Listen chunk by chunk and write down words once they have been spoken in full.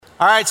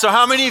All right, so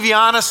how many of you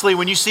honestly,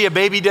 when you see a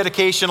baby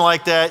dedication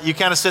like that, you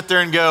kind of sit there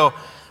and go,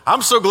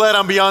 I'm so glad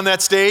I'm beyond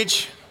that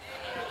stage?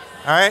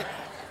 All right?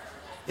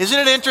 Isn't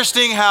it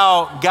interesting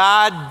how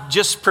God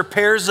just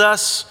prepares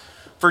us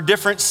for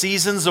different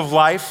seasons of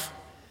life?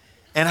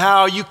 And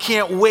how you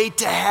can't wait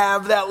to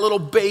have that little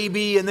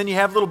baby, and then you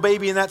have a little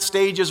baby and that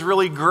stage is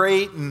really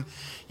great. And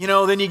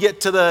then you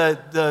get to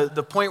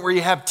the point where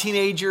you have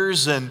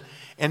teenagers, and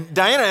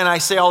Diana and I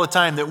say all the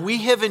time that we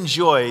have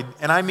enjoyed,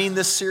 and I mean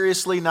this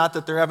seriously, not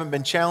that there haven't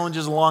been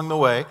challenges along the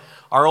way.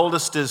 Our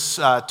oldest is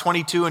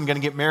 22 and going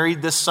to get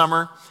married this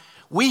summer.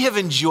 We have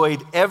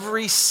enjoyed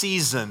every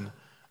season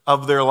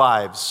of their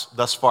lives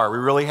thus far. We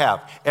really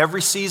have.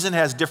 Every season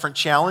has different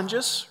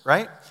challenges,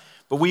 right?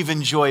 But we've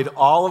enjoyed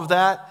all of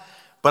that.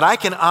 But I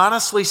can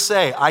honestly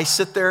say, I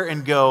sit there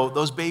and go,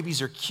 those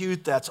babies are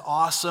cute, that's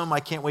awesome, I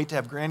can't wait to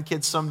have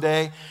grandkids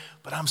someday,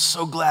 but I'm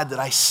so glad that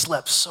I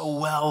slept so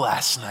well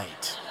last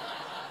night,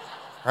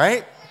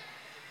 right?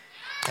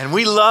 And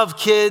we love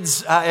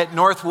kids at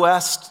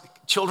Northwest.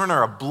 Children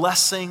are a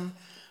blessing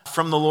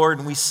from the Lord,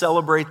 and we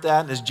celebrate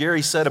that. And as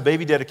Jerry said, a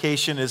baby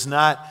dedication is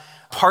not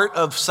part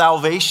of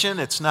salvation.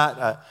 It's not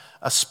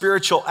a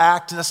spiritual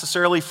act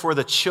necessarily for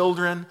the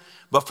children.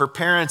 But for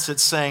parents,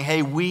 it's saying,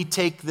 hey, we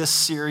take this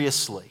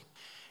seriously.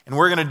 And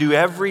we're going to do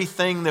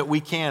everything that we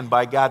can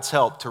by God's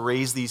help to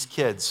raise these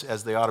kids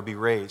as they ought to be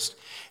raised.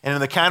 And in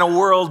the kind of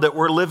world that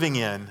we're living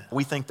in,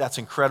 we think that's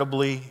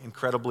incredibly,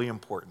 incredibly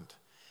important.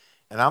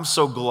 And I'm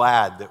so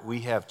glad that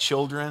we have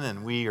children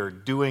and we are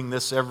doing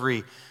this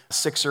every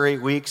 6 or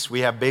 8 weeks.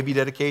 We have baby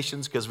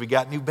dedications because we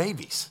got new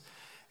babies.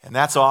 And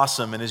that's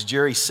awesome. And as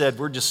Jerry said,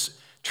 we're just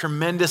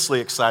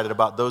tremendously excited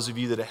about those of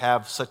you that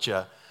have such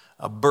a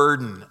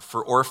burden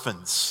for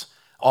orphans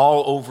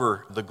all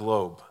over the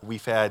globe.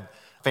 We've had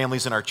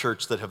families in our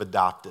church that have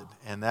adopted,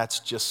 and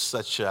that's just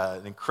such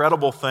an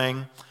incredible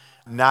thing,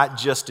 not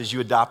just as you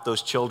adopt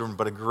those children,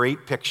 but a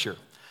great picture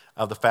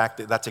of the fact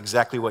that that's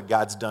exactly what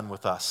God's done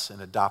with us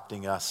in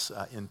adopting us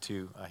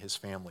into his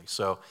family.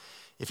 So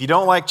if you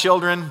don't like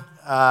children,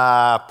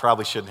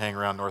 probably shouldn't hang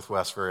around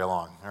Northwest very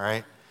long, all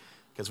right?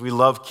 Because we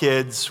love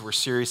kids. We're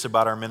serious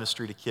about our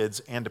ministry to kids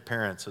and to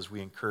parents as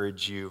we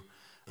encourage you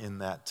in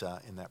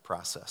that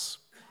process.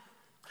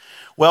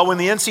 Well, when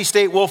the NC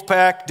State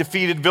Wolfpack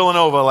defeated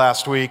Villanova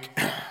last week,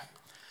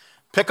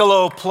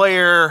 Piccolo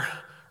player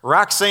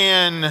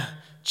Roxanne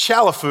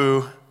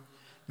Chalafu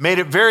made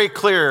it very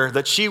clear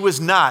that she was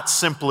not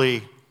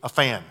simply a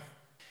fan.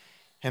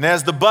 And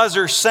as the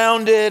buzzer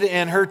sounded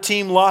and her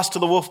team lost to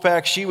the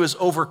Wolfpack, she was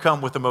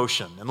overcome with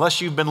emotion. Unless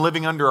you've been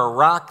living under a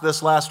rock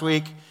this last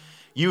week,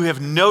 you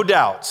have no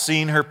doubt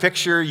seen her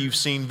picture, you've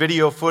seen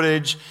video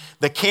footage,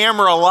 the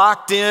camera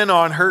locked in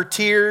on her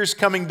tears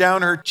coming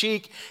down her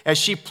cheek as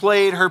she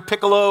played her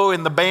piccolo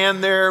in the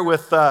band there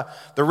with the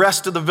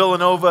rest of the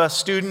Villanova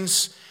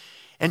students.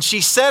 And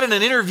she said in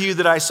an interview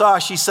that I saw,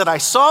 she said, I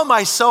saw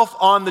myself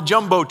on the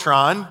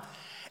Jumbotron,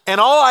 and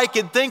all I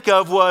could think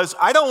of was,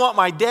 I don't want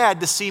my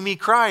dad to see me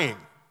crying.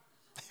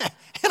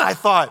 And I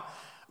thought,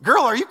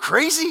 girl, are you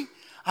crazy?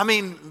 I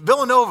mean,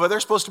 Villanova, they're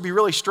supposed to be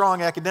really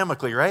strong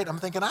academically, right? I'm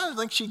thinking, I don't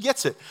think she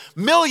gets it.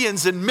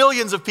 Millions and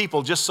millions of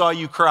people just saw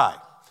you cry.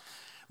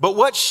 But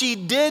what she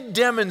did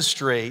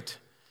demonstrate,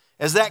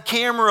 as that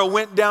camera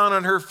went down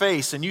on her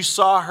face and you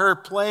saw her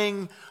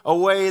playing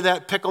away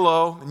that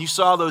piccolo and you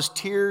saw those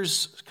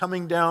tears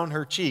coming down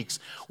her cheeks,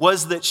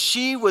 was that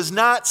she was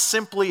not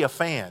simply a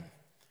fan.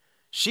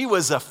 She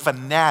was a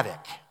fanatic.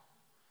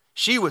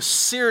 She was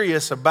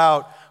serious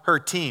about her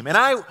team. And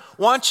I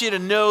want you to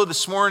know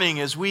this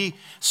morning as we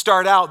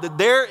start out that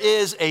there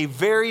is a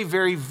very,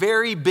 very,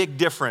 very big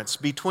difference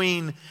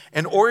between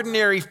an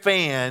ordinary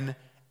fan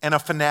and a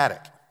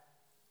fanatic.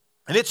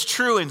 And it's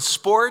true in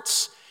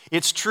sports.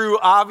 It's true,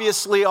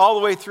 obviously, all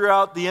the way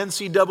throughout the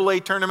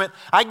NCAA tournament.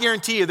 I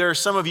guarantee you there are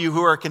some of you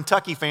who are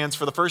Kentucky fans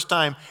for the first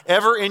time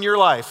ever in your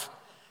life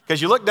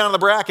because you look down the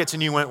brackets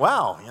and you went,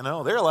 wow,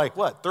 they're like,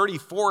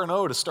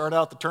 34-0 to start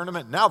out the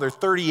tournament. Now they're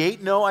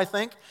 38-0, I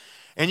think.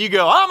 And you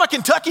go, I'm a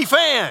Kentucky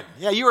fan.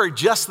 Yeah, you are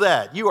just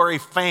that. You are a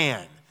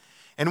fan.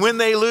 And when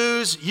they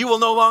lose, you will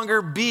no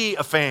longer be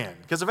a fan.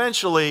 Because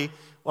eventually,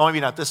 well, maybe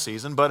not this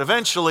season, but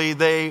eventually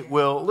they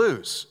will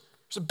lose.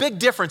 There's a big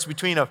difference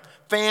between a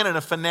fan and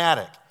a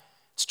fanatic.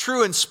 It's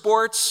true in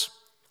sports,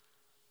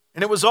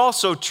 and it was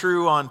also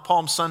true on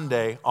Palm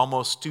Sunday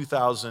almost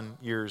 2,000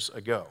 years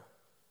ago.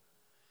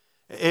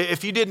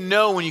 If you didn't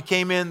know when you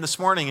came in this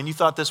morning and you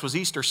thought this was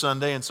Easter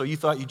Sunday, and so you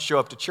thought you'd show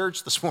up to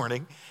church this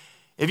morning,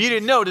 if you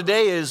didn't know,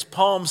 today is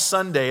Palm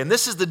Sunday, and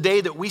this is the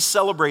day that we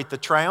celebrate the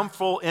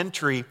triumphal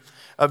entry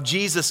of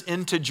Jesus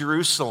into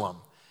Jerusalem,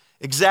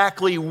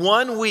 exactly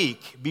 1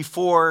 week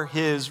before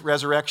his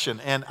resurrection.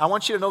 And I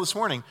want you to know this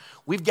morning,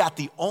 we've got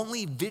the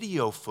only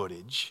video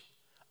footage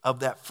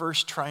of that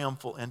first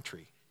triumphal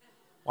entry.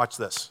 Watch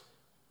this.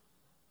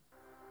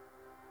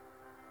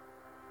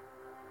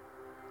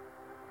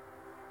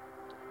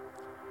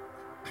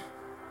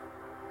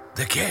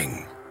 The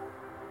King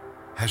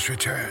has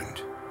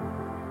returned.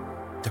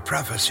 The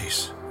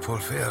prophecies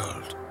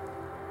fulfilled.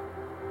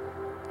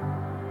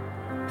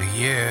 The The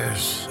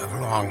years of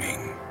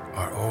longing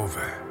are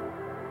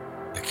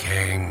over. The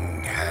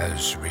King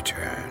has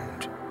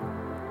returned.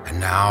 And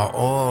now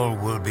all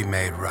will be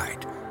made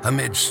right,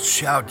 amidst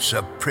shouts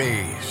of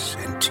praise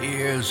and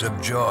tears of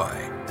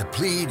joy, the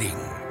pleading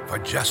for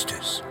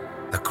justice,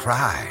 the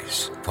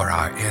cries for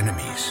our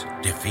enemies'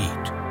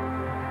 defeat.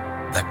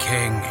 The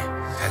King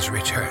has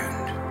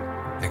returned.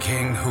 The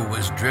King who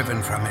was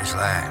driven from his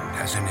land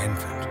as an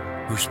infant,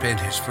 who spent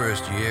his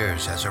first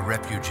years as a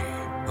refugee,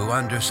 who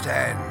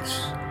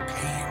understands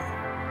pain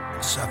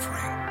and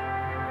suffering.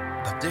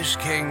 But this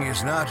King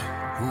is not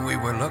who we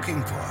were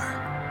looking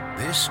for.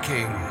 This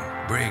King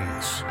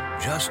brings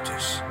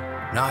justice,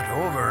 not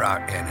over our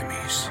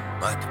enemies,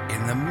 but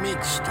in the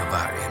midst of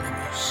our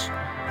enemies.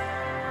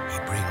 He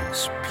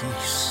brings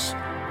peace,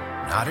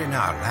 not in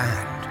our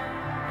land,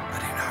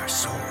 but in our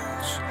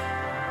souls.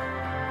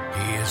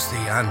 He is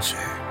the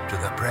answer to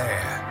the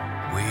prayer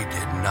we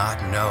did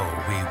not know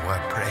we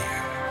were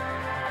praying.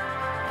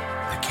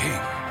 The King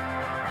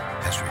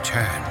has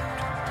returned.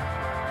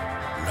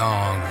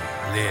 Long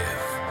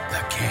live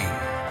the King.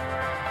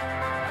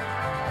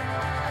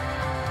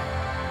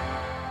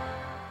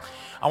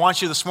 I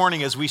want you this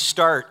morning, as we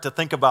start, to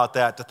think about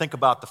that, to think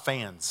about the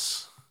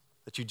fans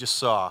that you just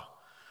saw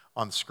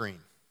on the screen.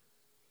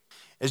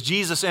 As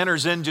Jesus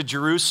enters into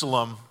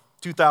Jerusalem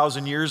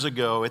 2,000 years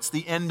ago, it's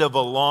the end of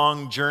a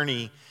long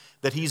journey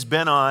that he's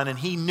been on, and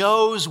he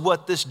knows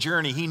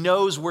he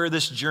knows where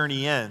this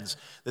journey ends,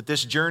 that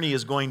this journey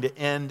is going to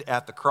end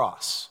at the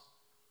cross.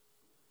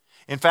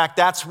 In fact,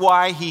 that's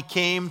why he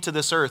came to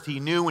this earth. He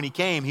knew when he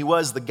came, he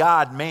was the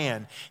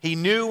God-man. He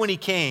knew when he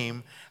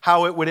came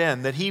how it would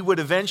end, that he would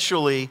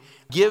eventually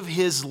give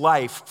his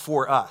life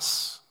for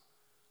us.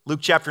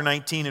 Luke chapter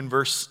 19 and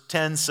verse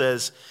 10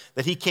 says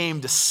that he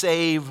came to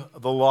save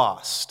the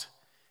lost.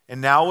 And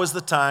now was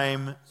the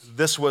time,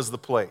 this was the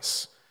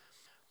place.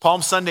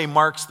 Palm Sunday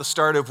marks the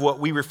start of what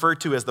we refer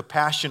to as the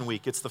Passion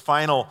Week. It's the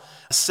final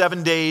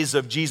 7 days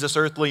of Jesus'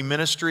 earthly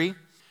ministry.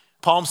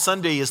 Palm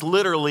Sunday is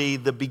literally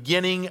the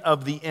beginning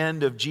of the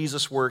end of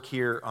Jesus' work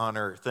here on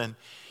earth. And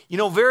you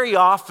know, very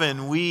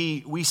often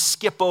we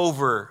skip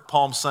over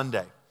Palm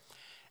Sunday.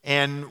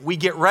 And we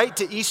get right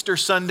to Easter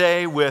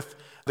Sunday with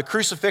the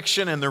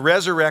crucifixion and the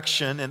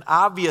resurrection. And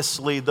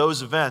obviously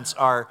those events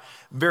are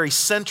very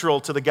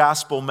central to the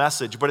gospel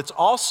message. But it's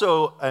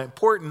also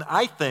important,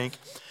 I think,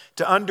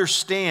 to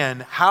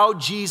understand how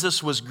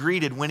Jesus was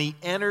greeted when he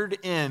entered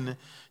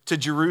into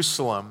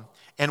Jerusalem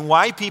and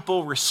why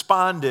people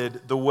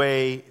responded the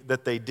way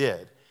that they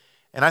did.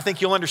 And I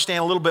think you'll understand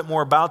a little bit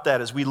more about that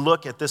as we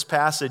look at this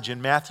passage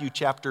in Matthew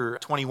chapter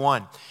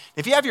 21.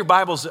 If you have your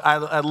Bibles,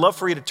 I'd love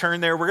for you to turn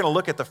there. We're going to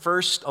look at the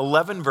first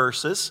 11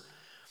 verses.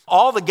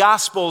 All the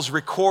Gospels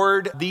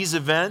record these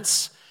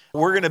events.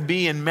 We're going to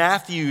be in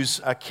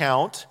Matthew's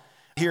account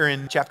here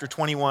in chapter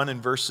 21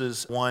 and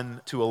verses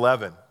 1 to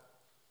 11.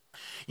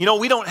 You know,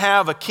 we don't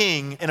have a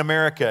king in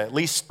America. At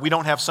least we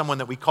don't have someone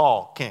that we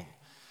call king.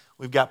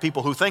 We've got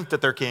people who think that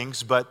they're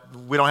kings, but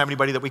we don't have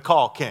anybody that we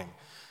call king.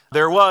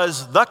 There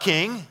was the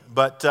king,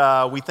 but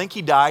we think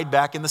he died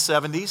back in the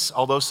 70s,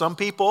 although some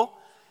people,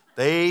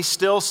 they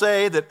still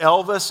say that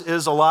Elvis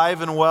is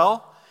alive and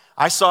well.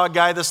 I saw a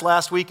guy this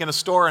last week in a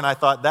store, and I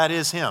thought, that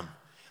is him.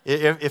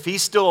 If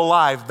he's still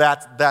alive,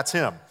 that's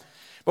him.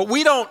 But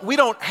we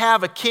don't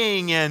have a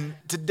king, and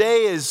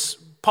today is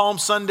Palm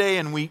Sunday,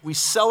 and we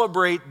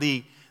celebrate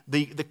the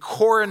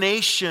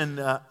coronation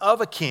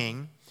of a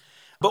king,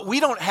 but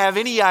we don't have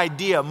any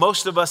idea,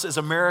 most of us as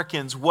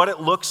Americans, what it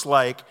looks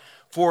like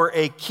for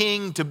a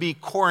king to be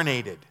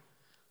coronated.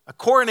 A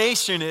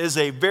coronation is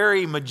a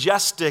very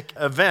majestic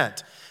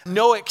event.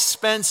 No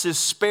expense is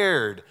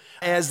spared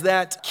as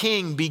that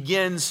king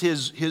begins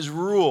his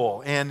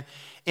rule. And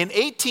in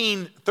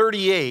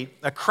 1838,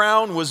 a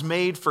crown was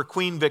made for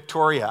Queen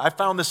Victoria. I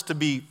found this to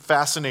be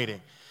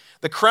fascinating.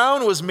 The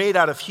crown was made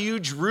out of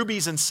huge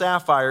rubies and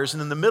sapphires,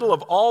 and in the middle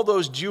of all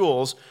those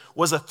jewels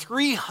was a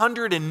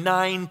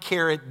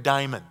 309-carat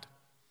diamond.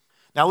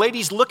 Now,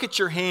 ladies, look at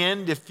your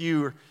hand if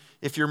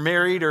you're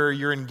married or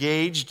you're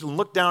engaged.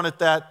 Look down at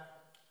that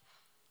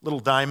little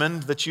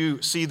diamond that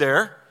you see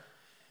there.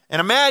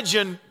 And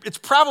imagine it's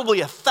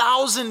probably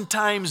 1,000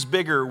 times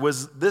bigger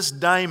was this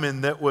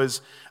diamond that was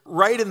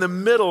right in the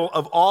middle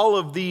of all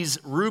of these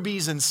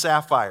rubies and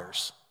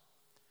sapphires.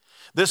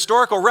 The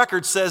historical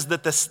record says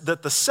that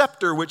the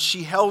scepter which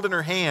she held in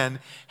her hand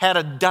had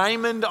a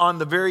diamond on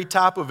the very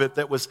top of it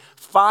that was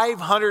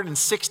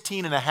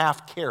 516 and a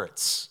half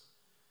carats.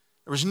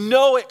 There was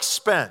no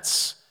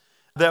expense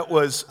that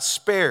was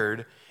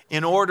spared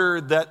in order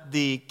that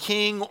the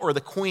king or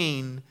the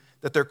queen,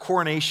 that their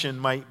coronation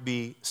might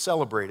be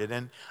celebrated.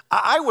 And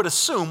I would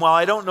assume, while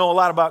I don't know a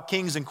lot about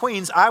kings and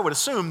queens, I would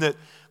assume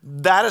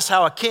that is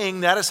how a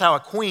king, that is how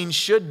a queen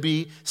should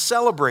be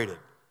celebrated.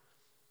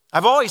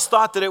 I've always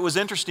thought that it was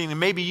interesting, and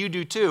maybe you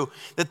do too,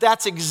 that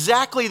that's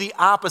exactly the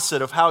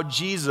opposite of how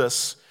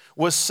Jesus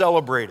was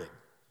celebrated,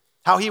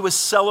 how he was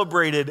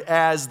celebrated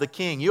as the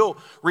king. You'll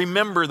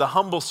remember the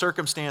humble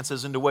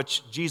circumstances into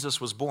which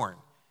Jesus was born.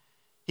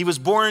 He was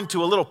born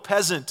to a little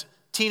peasant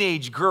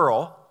teenage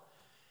girl,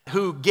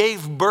 who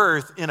gave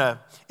birth in a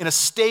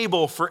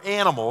stable for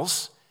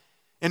animals.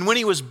 And when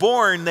he was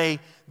born, they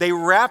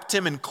wrapped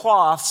him in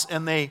cloths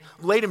and they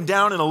laid him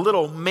down in a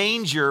little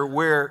manger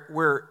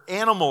where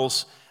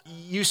animals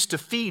used to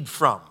feed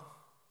from.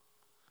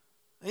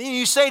 And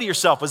you say to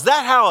yourself, is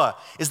that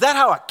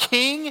how a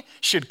king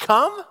should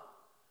come?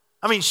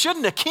 I mean,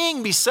 shouldn't a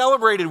king be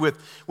celebrated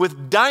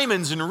with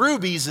diamonds and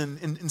rubies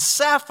and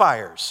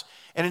sapphires?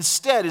 And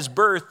instead, his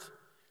birth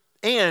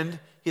and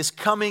his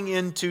coming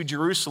into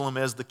Jerusalem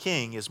as the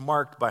king is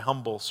marked by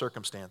humble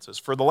circumstances.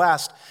 For the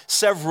last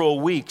several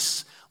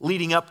weeks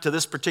leading up to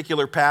this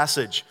particular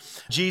passage,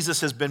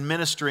 Jesus has been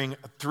ministering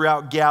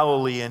throughout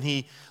Galilee, and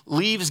he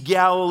leaves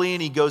Galilee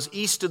and he goes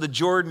east of the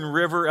Jordan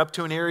River up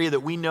to an area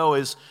that we know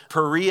as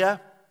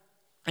Perea.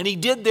 And he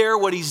did there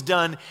what he's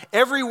done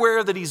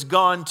everywhere that he's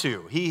gone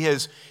to. He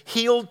has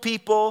healed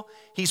people.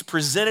 He's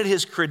presented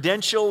his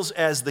credentials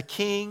as the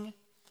king.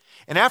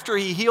 And after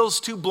he heals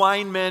 2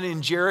 blind men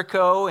in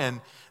Jericho,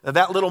 and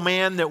that little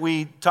man that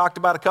we talked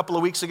about a couple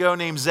of weeks ago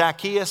named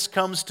Zacchaeus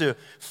comes to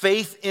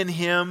faith in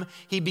him,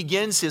 he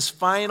begins his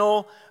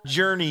final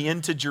journey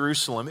into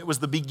Jerusalem. It was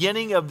the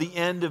beginning of the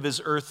end of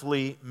his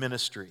earthly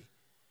ministry.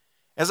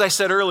 As I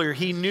said earlier,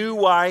 he knew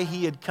why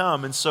he had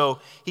come, and so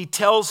he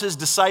tells his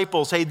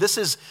disciples, hey, this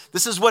is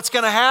what's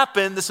going to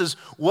happen, this is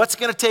what's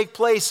going to take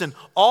place, and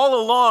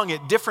all along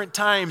at different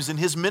times in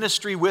his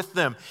ministry with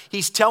them,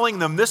 he's telling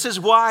them, this is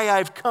why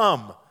I've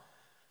come.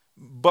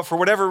 But for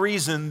whatever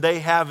reason, they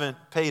haven't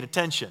paid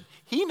attention.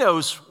 He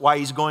knows why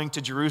he's going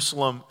to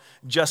Jerusalem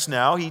just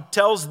now. He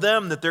tells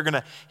them that they're going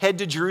to head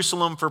to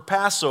Jerusalem for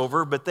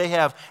Passover, but they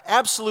have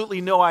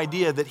absolutely no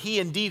idea that he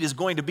indeed is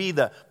going to be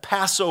the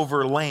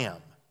Passover lamb.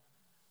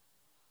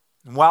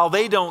 And while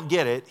they don't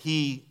get it,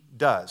 he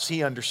does.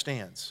 He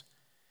understands.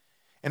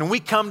 And when we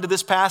come to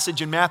this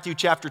passage in Matthew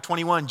chapter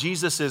 21,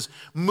 Jesus is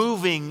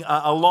moving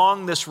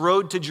along this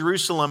road to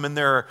Jerusalem, and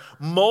there are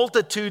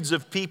multitudes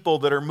of people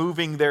that are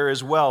moving there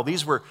as well.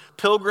 These were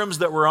pilgrims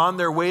that were on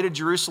their way to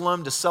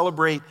Jerusalem to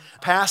celebrate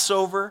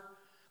Passover.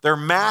 There are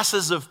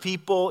masses of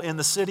people in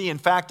the city. In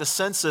fact, a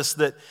census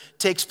that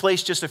takes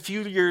place just a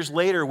few years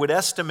later would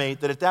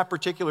estimate that at that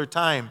particular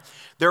time,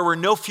 there were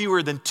no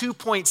fewer than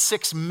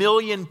 2.6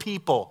 million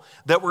people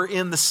that were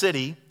in the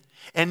city,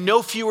 and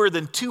no fewer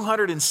than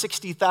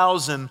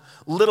 260,000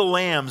 little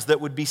lambs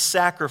that would be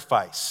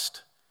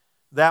sacrificed.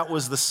 That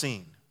was the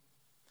scene.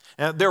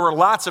 And there were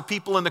lots of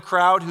people in the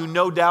crowd who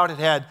no doubt had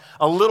had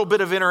a little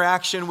bit of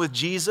interaction with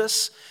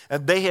Jesus.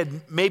 They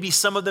had maybe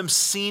some of them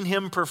seen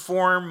him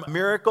perform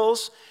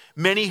miracles.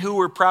 Many who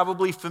were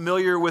probably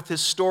familiar with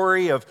his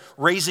story of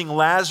raising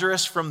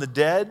Lazarus from the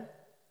dead.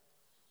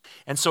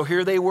 And so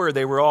here they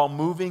were all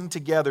moving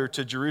together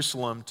to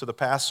Jerusalem to the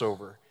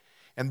Passover.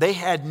 And they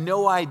had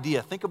no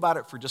idea. Think about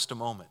it for just a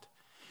moment.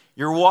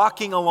 You're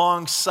walking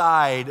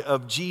alongside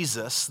of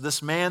Jesus,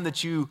 this man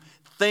that you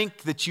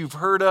think that you've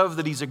heard of,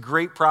 that he's a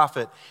great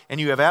prophet,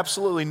 and you have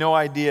absolutely no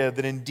idea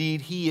that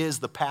indeed he is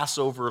the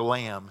Passover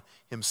lamb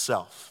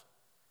himself.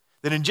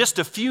 That in just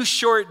a few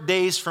short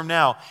days from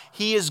now,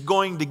 he is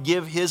going to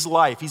give his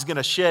life. He's going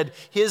to shed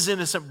his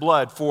innocent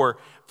blood for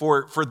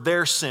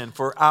their sin,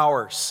 for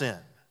our sin.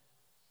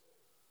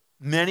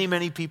 Many,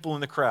 many people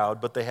in the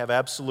crowd, but they have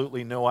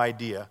absolutely no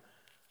idea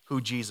who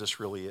Jesus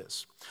really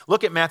is.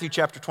 Look at Matthew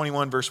chapter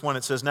 21, verse 1.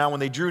 It says, now when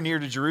they drew near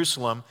to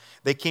Jerusalem,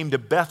 they came to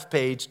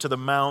Bethphage to the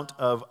Mount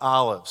of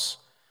Olives.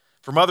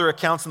 From other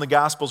accounts in the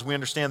Gospels, we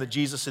understand that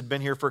Jesus had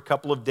been here for a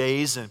couple of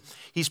days, and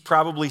he's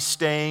probably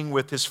staying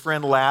with his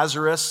friend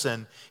Lazarus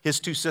and his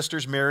 2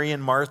 sisters, Mary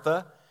and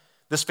Martha.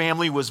 This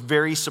family was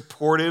very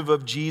supportive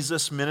of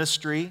Jesus'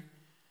 ministry.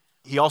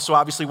 He also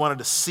obviously wanted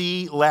to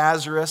see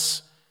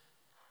Lazarus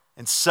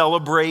and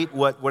celebrate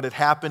what had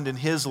happened in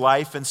his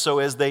life. And so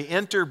as they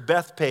enter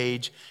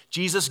Bethphage,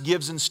 Jesus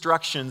gives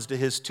instructions to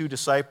his 2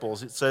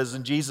 disciples. It says,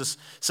 and Jesus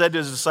said to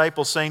his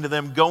disciples, saying to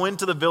them, go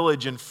into the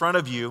village in front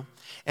of you,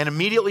 and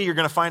immediately you're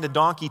going to find a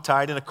donkey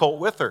tied and a colt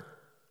with her.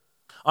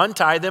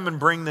 Untie them and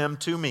bring them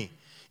to me.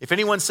 If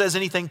anyone says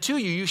anything to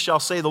you, you shall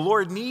say, the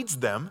Lord needs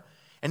them,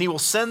 and he will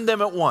send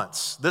them at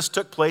once. This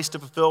took place to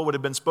fulfill what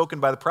had been spoken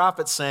by the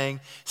prophet,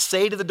 saying,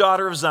 say to the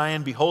daughter of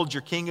Zion, behold,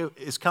 your king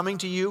is coming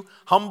to you,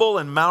 humble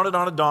and mounted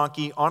on a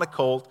donkey, on a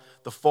colt,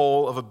 the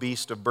foal of a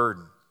beast of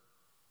burden.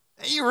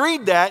 And you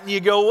read that and you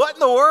go, what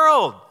in the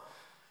world?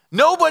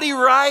 Nobody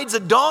rides a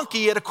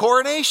donkey at a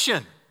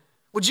coronation.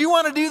 Would you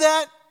want to do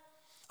that?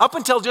 Up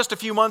until just a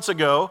few months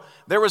ago,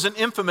 there was an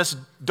infamous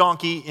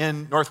donkey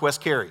in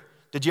Northwest Cary.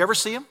 Did you ever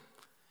see him?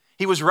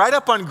 He was right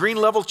up on Green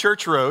Level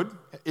Church Road.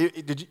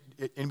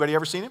 Anybody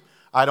ever seen him?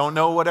 I don't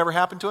know whatever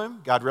happened to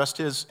him. God rest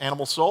his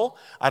animal soul.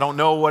 I don't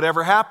know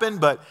whatever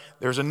happened, but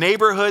there's a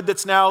neighborhood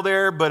that's now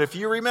there. But if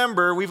you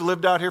remember, we've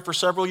lived out here for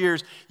several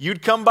years.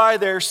 You'd come by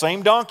there,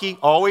 same donkey,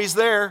 always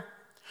there,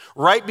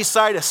 right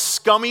beside a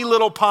scummy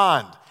little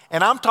pond.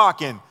 And I'm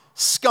talking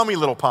scummy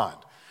little pond.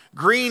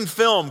 Green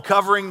film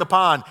covering the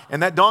pond.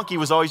 And that donkey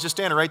was always just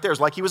standing right there. It was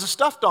like he was a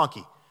stuffed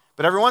donkey.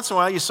 But every once in a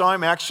while, you saw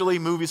him actually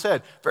move his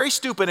head. Very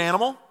stupid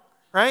animal,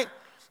 right?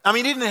 I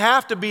mean, he didn't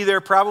have to be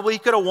there probably. He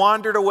could have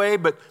wandered away,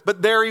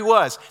 but there he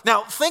was.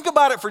 Now, think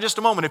about it for just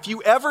a moment. If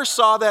you ever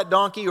saw that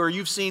donkey, or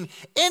you've seen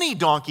any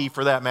donkey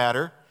for that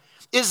matter,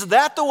 is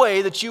that the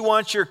way that you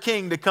want your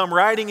king to come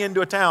riding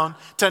into a town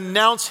to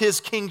announce his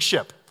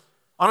kingship?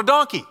 On a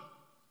donkey.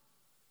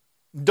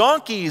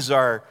 Donkeys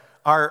are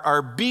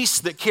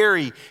beasts that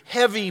carry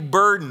heavy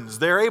burdens.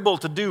 They're able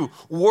to do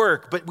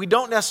work, but we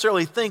don't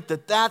necessarily think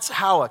that that's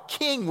how a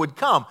king would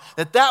come,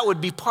 that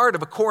would be part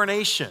of a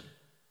coronation.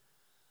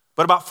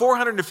 But about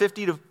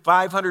 450 to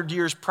 500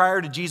 years prior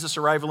to Jesus'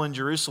 arrival in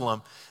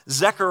Jerusalem,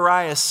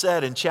 Zechariah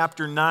said in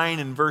chapter 9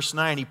 and verse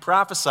 9, he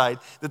prophesied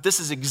that this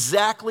is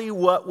exactly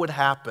what would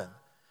happen.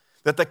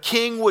 That the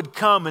king would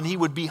come and he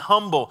would be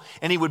humble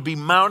and he would be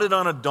mounted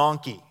on a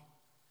donkey.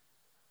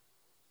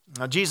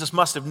 Now, Jesus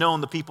must have known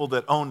the people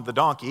that owned the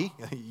donkey.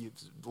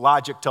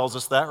 Logic tells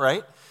us that,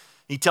 right?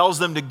 He tells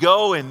them to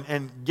go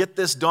and get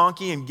this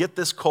donkey and get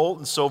this colt.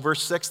 And so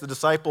verse 6, the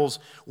disciples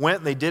went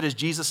and they did as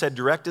Jesus had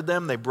directed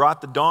them. They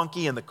brought the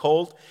donkey and the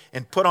colt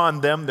and put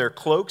on them their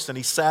cloaks, and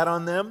he sat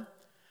on them.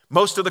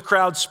 Most of the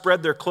crowd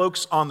spread their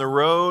cloaks on the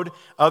road.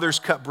 Others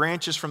cut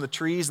branches from the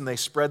trees and they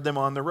spread them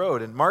on the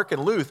road. And Mark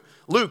and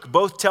Luke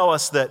both tell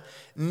us that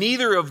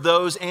neither of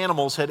those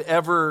animals had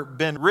ever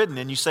been ridden.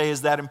 And you say,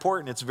 is that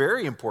important? It's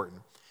very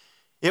important.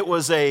 It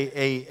was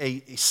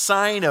a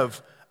sign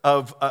of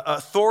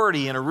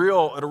authority and a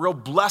real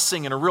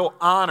blessing and a real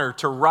honor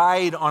to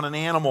ride on an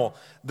animal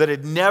that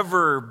had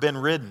never been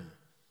ridden.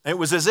 It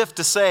was as if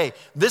to say,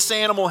 this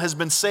animal has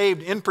been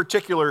saved in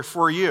particular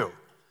for you.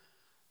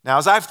 Now,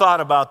 as I've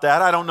thought about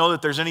that, I don't know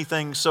that there's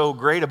anything so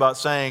great about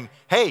saying,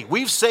 hey,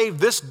 we've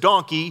saved this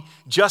donkey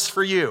just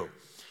for you.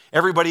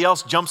 Everybody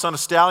else jumps on a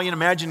stallion.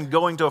 Imagine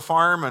going to a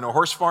farm and a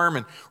horse farm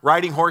and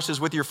riding horses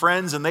with your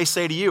friends, and they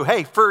say to you,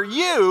 hey, for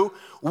you,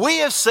 we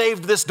have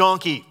saved this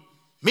donkey.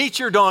 Meet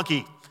your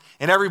donkey.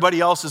 And everybody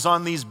else is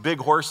on these big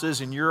horses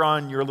and you're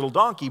on your little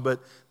donkey, but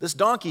this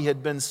donkey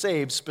had been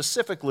saved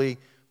specifically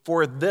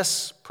for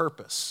this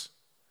purpose.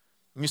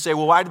 And you say,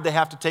 well, why did they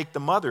have to take the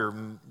mother?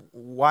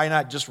 Why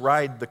not just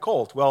ride the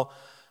colt? Well,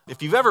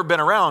 if you've ever been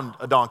around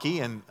a donkey,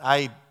 and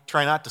I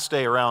try not to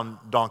stay around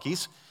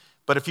donkeys,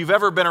 but if you've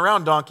ever been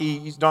around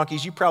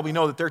donkeys, you probably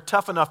know that they're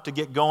tough enough to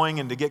get going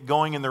and to get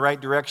going in the right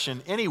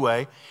direction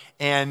anyway.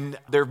 And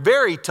they're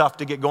very tough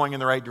to get going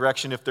in the right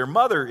direction if their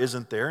mother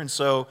isn't there. And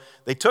so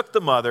they took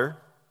the mother,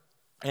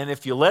 and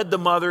if you led the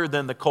mother,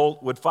 then the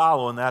colt would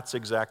follow, and that's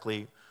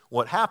exactly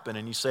what happened.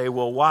 And you say,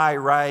 well, why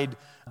ride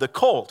the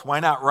colt?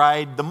 Why not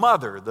ride the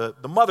mother,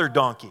 the mother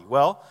donkey?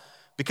 Well,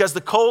 because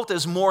the colt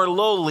is more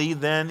lowly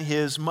than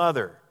his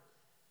mother.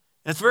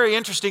 And it's very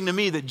interesting to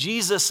me that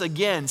Jesus,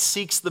 again,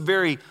 seeks the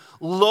very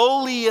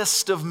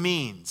lowliest of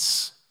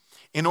means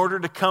in order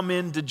to come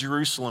into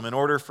Jerusalem, in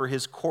order for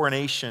his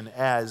coronation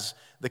as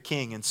the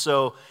king. And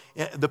so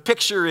the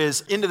picture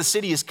is, into the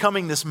city is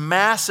coming this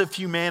mass of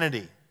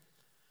humanity.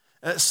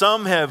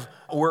 Some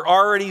were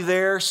already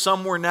there,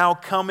 some were now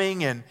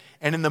coming, and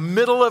in the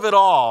middle of it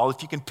all,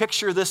 if you can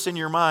picture this in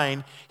your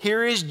mind,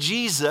 here is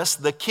Jesus,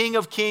 the King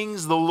of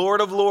Kings, the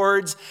Lord of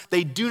Lords.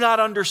 They do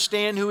not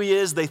understand who he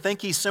is. They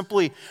think he's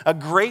simply a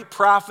great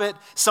prophet,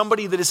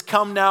 somebody that has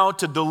come now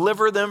to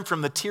deliver them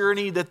from the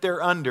tyranny that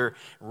they're under.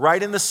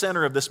 Right in the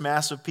center of this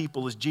mass of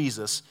people is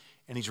Jesus,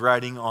 and he's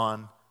riding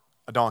on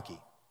a donkey.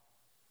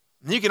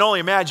 And you can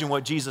only imagine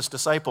what Jesus'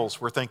 disciples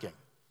were thinking.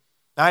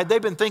 Now, had they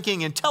been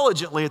thinking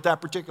intelligently at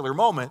that particular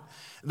moment,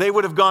 they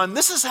would have gone,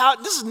 this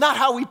is not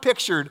how we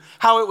pictured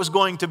how it was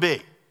going to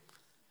be.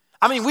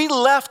 I mean, we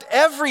left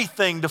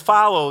everything to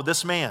follow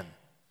this man.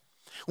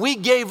 We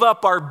gave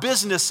up our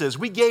businesses.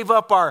 We gave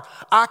up our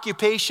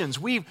occupations.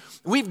 We've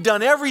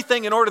done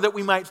everything in order that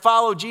we might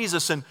follow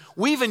Jesus, and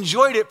we've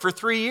enjoyed it for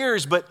 3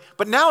 years, but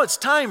now it's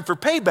time for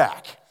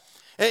payback.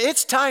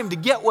 It's time to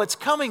get what's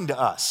coming to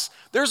us.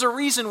 There's a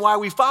reason why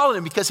we followed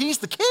him, because he's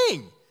the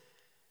king.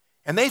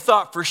 And they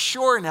thought for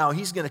sure now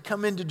he's going to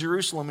come into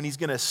Jerusalem and he's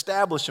going to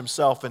establish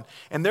himself,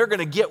 and they're going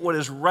to get what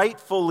is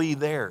rightfully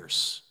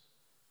theirs.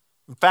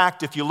 In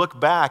fact, if you look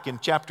back in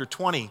chapter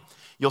 20,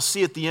 you'll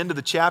see at the end of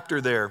the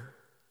chapter there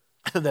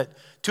that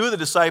two of the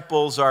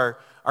disciples are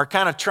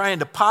kind of trying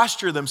to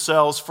posture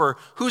themselves for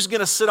who's going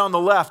to sit on the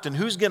left and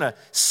who's going to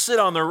sit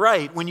on the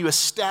right when you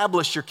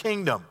establish your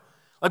kingdom.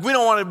 Like, we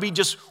don't want to be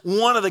just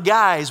one of the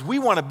guys. We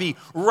want to be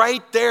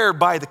right there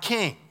by the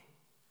king.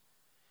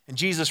 And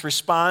Jesus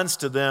responds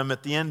to them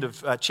at the end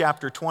of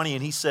chapter 20,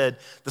 and he said,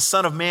 the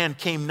Son of Man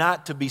came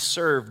not to be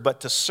served, but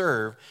to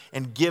serve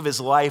and give his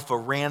life a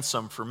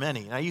ransom for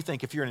many. Now, you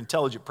think if you're an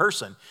intelligent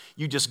person,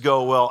 you just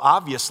go, well,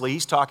 obviously,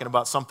 he's talking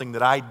about something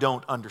that I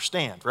don't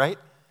understand, right?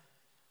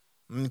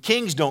 And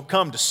kings don't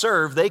come to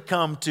serve, they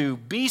come to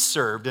be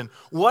served. And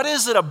what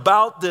is it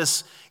about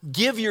this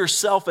give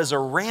yourself as a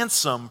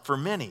ransom for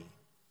many?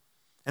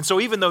 And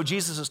so even though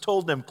Jesus has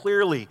told them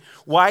clearly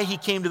why he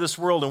came to this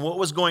world and what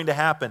was going to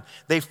happen,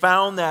 they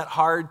found that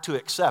hard to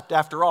accept.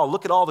 After all,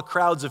 look at all the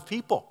crowds of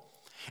people.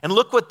 And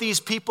look what these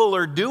people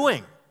are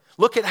doing.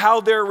 Look at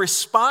how they're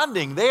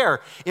responding. They're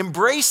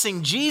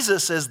embracing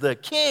Jesus as the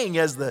king,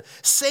 as the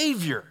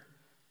Savior.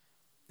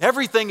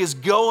 Everything is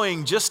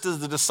going just as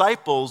the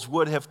disciples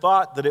would have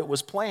thought that it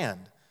was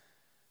planned.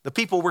 The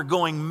people were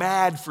going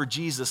mad for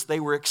Jesus. They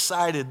were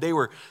excited. They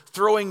were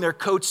throwing their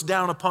coats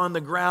down upon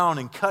the ground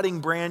and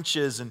cutting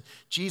branches, and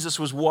Jesus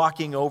was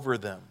walking over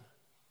them.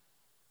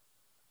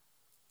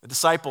 The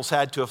disciples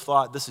had to have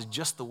thought, this is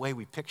just the way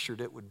we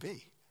pictured it would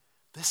be.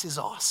 This is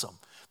awesome.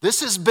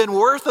 This has been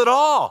worth it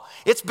all.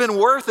 It's been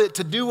worth it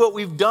to do what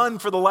we've done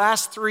for the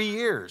last 3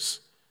 years.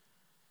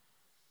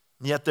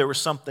 And yet there was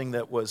something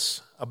that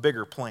was a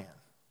bigger plan.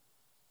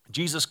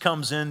 Jesus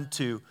comes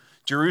into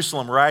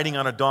Jerusalem riding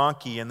on a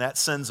donkey, and that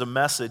sends a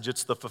message.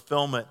 It's the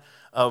fulfillment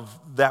of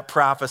that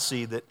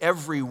prophecy that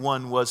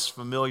everyone was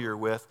familiar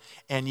with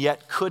and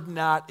yet could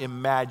not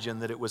imagine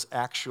that it was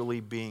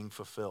actually being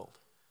fulfilled.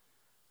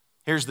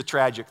 Here's the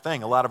tragic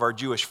thing. A lot of our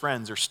Jewish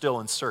friends are still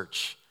in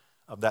search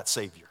of that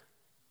Savior.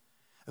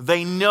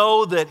 They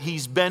know that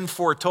he's been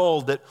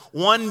foretold that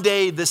one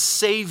day the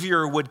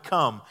Savior would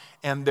come,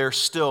 and they're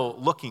still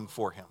looking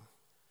for him.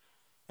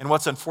 And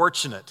what's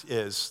unfortunate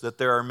is that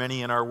there are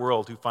many in our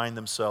world who find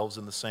themselves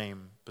in the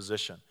same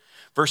position.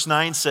 Verse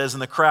 9 says,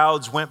 and the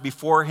crowds went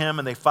before him,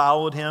 and they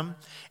followed him,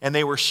 and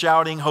they were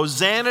shouting,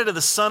 Hosanna to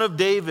the Son of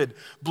David.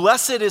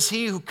 Blessed is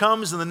he who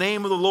comes in the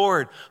name of the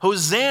Lord.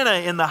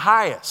 Hosanna in the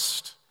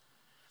highest.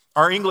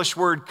 Our English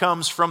word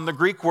comes from the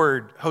Greek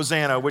word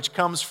Hosanna, which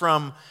comes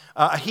from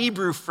a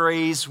Hebrew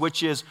phrase,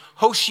 which is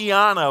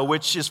Hoshiana,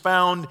 which is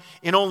found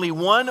in only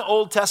one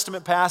Old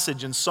Testament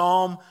passage in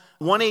Psalm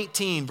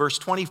 118, verse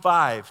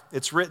 25.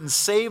 It's written,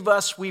 save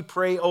us, we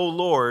pray, O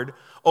Lord.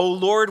 O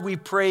Lord, we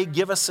pray,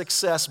 give us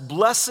success.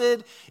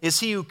 Blessed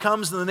is he who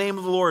comes in the name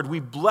of the Lord.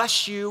 We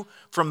bless you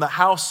from the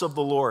house of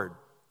the Lord.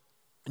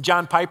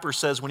 John Piper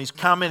says when he's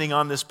commenting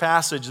on this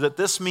passage that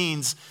this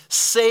means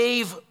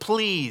save,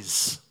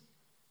 please.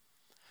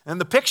 And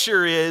the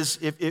picture is,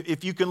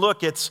 if you can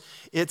look, it's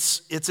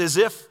as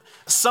if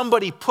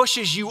somebody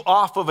pushes you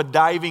off of a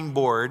diving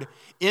board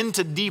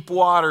into deep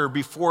water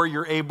before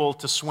you're able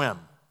to swim.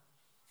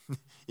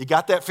 You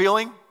got that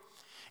feeling?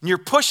 And you're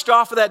pushed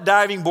off of that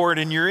diving board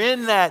and you're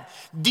in that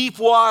deep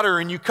water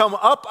and you come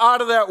up out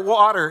of that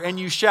water and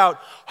you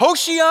shout,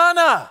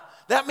 Hoshiana!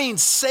 That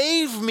means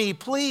save me,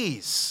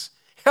 please.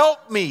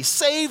 Help me,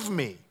 save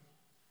me.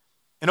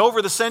 And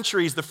over the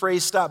centuries, the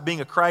phrase stopped being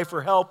a cry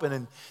for help,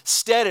 and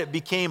instead it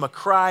became a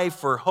cry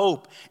for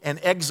hope and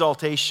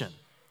exaltation.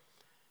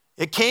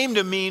 It came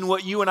to mean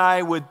what you and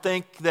I would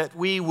think that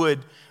we would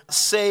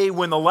say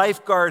when the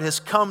lifeguard has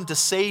come to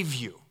save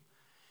you.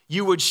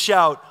 You would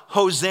shout,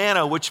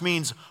 Hosanna, which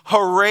means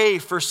hooray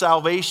for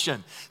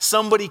salvation.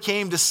 Somebody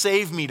came to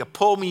save me, to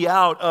pull me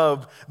out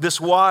of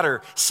this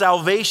water.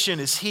 Salvation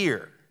is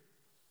here.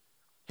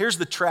 Here's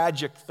the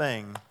tragic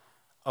thing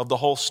of the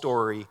whole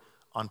story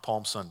on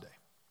Palm Sunday.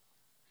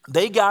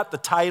 They got the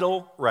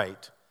title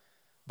right,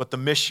 but the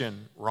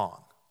mission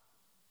wrong.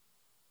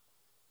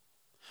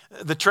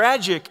 The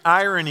tragic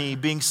irony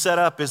being set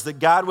up is that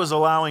God was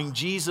allowing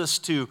Jesus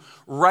to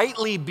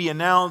rightly be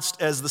announced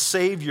as the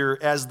Savior,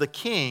 as the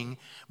King,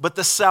 but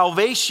the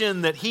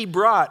salvation that he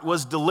brought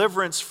was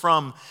deliverance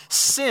from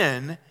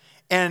sin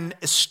and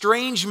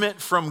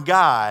estrangement from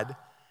God,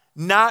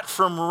 not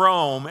from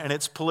Rome and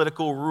its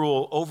political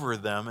rule over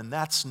them, and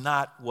that's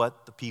not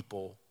what the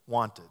people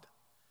wanted.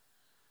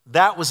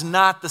 That was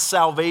not the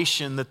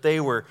salvation that they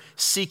were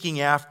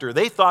seeking after.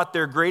 They thought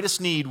their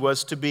greatest need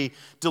was to be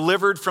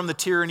delivered from the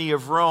tyranny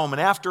of Rome.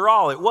 And after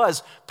all, it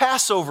was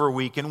Passover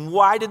week. And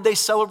why did they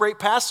celebrate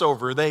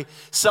Passover? They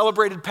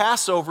celebrated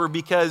Passover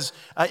because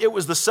it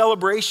was the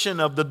celebration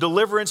of the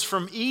deliverance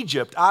from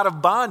Egypt out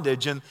of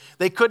bondage. And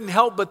they couldn't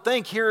help but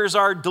think, here is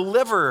our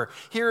deliverer,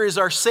 here is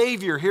our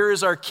Savior, here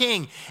is our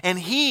King. And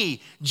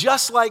he,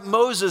 just like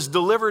Moses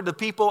delivered the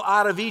people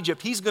out of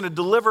Egypt, he's going to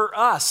deliver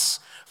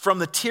us from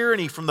the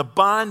tyranny, from the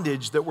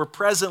bondage that we're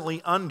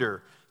presently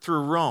under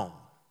through Rome.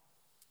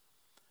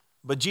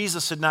 But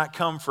Jesus had not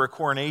come for a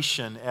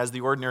coronation as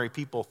the ordinary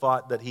people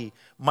thought that he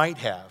might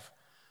have,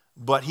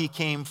 but he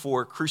came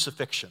for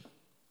crucifixion.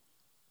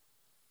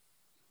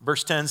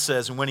 Verse 10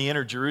 says, and when he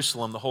entered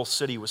Jerusalem, the whole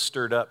city was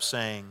stirred up,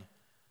 saying,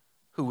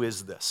 who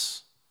is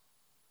this?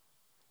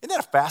 Isn't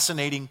that a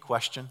fascinating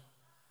question?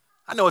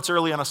 I know it's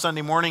early on a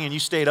Sunday morning and you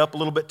stayed up a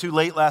little bit too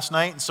late last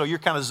night, and so you're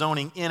kind of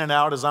zoning in and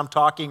out as I'm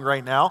talking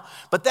right now.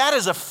 But that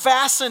is a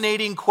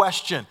fascinating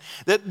question,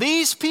 that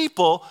these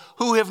people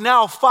who have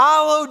now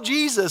followed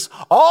Jesus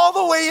all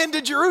the way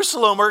into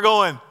Jerusalem are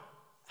going,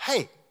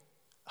 hey,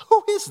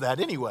 who is that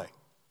anyway?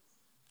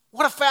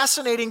 What a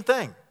fascinating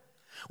thing.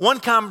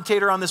 One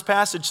commentator on this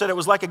passage said it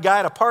was like a guy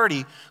at a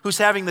party who's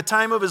having the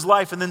time of his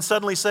life and then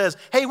suddenly says,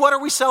 hey, what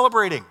are we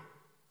celebrating?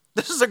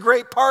 This is a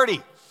great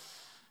party.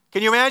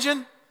 Can you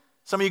imagine?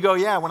 Some of you go,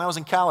 yeah, when I was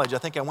in college, I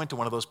think I went to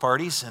one of those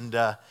parties, and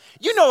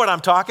you know what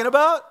I'm talking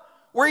about,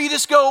 where you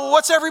just go,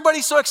 what's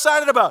everybody so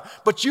excited about?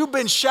 But you've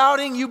been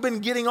shouting, you've been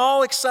getting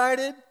all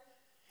excited.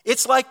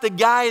 It's like the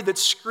guy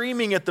that's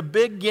screaming at the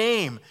big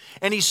game,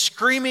 and he's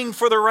screaming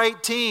for the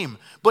right team,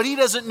 but he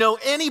doesn't know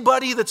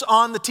anybody that's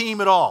on the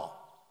team at all.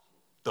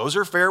 Those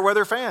are fair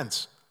weather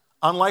fans,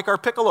 unlike our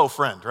Piccolo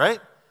friend, right?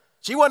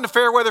 She wasn't a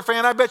fair weather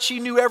fan. I bet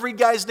she knew every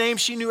guy's name.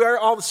 She knew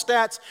all the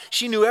stats.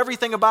 She knew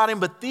everything about him.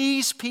 But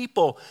these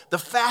people, the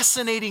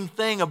fascinating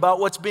thing about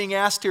what's being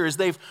asked here is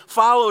they've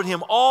followed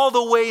him all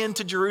the way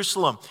into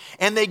Jerusalem.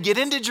 And they get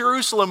into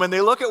Jerusalem and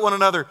they look at one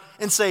another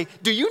and say,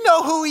 do you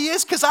know who he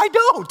is? Because I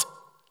don't.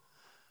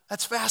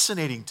 That's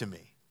fascinating to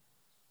me.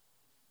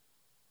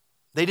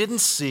 They didn't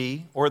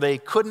see or they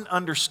couldn't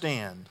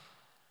understand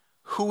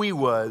who he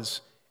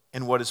was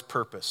and what his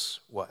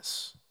purpose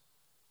was.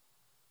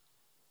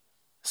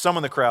 Some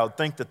in the crowd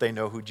think that they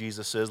know who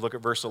Jesus is. Look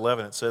at verse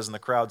 11. It says, and the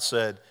crowd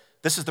said,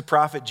 this is the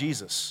prophet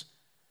Jesus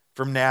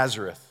from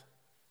Nazareth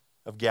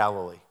of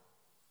Galilee.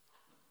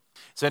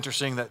 It's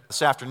interesting that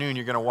this afternoon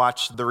you're going to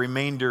watch the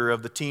remainder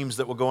of the teams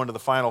that will go into the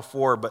Final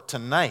Four, but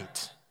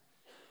tonight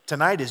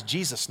is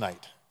Jesus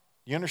night.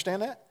 You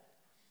understand that?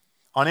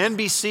 On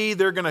NBC,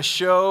 they're going to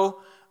show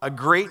a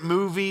great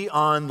movie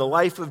on the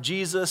life of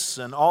Jesus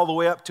and all the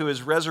way up to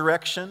his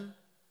resurrection.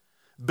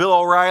 Bill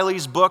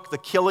O'Reilly's book, The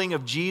Killing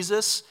of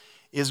Jesus,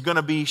 is going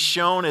to be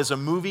shown as a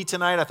movie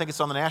tonight. I think it's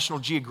on the National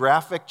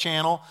Geographic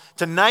Channel.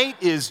 Tonight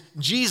is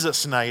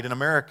Jesus night in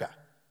America,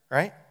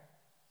 right?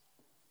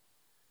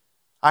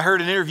 I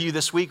heard an interview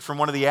this week from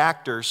one of the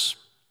actors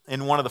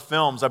in one of the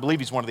films. I believe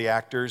he's one of the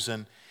actors.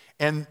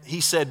 And he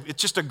said,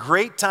 it's just a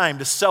great time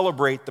to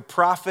celebrate the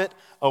prophet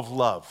of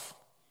love.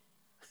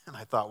 And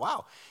I thought,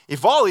 wow,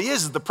 if all he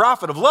is the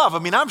prophet of love, I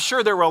mean, I'm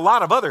sure there were a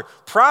lot of other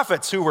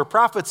prophets who were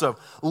prophets of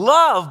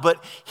love,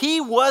 but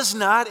he was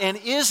not and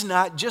is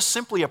not just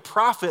simply a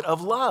prophet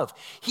of love.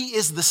 He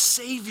is the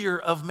Savior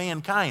of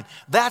mankind.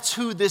 That's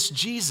who this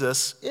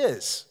Jesus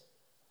is.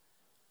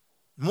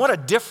 And what a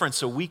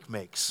difference a week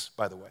makes,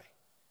 by the way.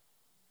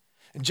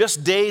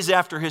 Just days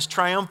after his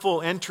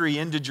triumphal entry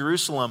into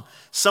Jerusalem,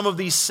 some of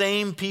these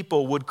same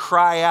people would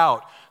cry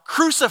out,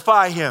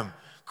 crucify him,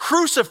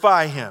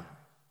 crucify him.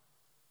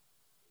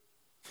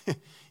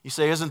 You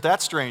say, isn't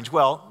that strange?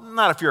 Well,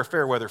 not if you're a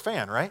fair weather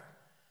fan, right?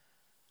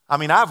 I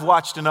mean, I've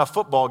watched enough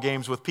football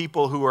games with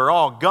people who are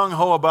all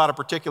gung-ho about a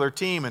particular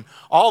team, and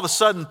all of a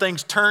sudden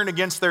things turn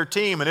against their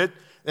team, and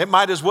it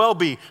might as well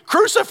be,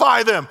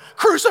 crucify them,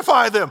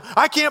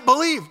 I can't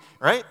believe,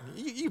 right?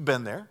 You've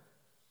been there.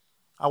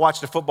 I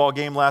watched a football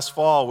game last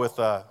fall with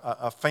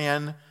a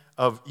fan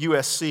of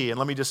USC, and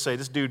let me just say,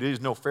 this dude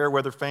is no fair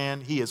weather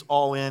fan. He is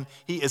all in.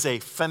 He is a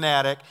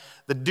fanatic.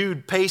 The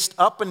dude paced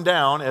up and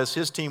down as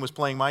his team was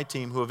playing my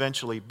team, who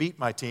eventually beat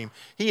my team.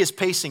 He is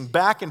pacing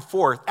back and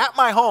forth at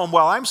my home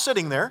while I'm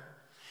sitting there.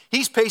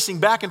 He's pacing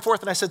back and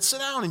forth, and I said, sit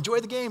down, enjoy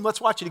the game, let's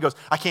watch it. He goes,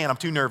 I can't, I'm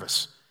too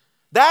nervous.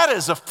 That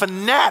is a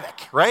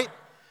fanatic, right?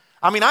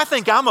 I mean, I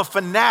think I'm a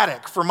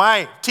fanatic for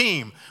my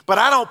team, but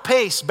I don't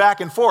pace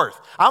back and forth.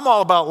 I'm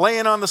all about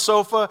laying on the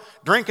sofa,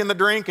 drinking the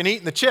drink, and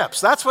eating the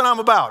chips. That's what I'm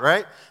about,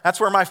 right? That's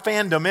where my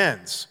fandom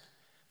ends.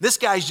 This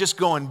guy's just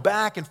going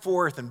back and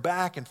forth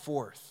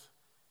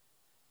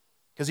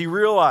because he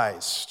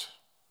realized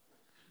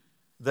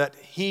that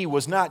he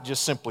was not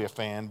just simply a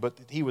fan, but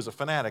that he was a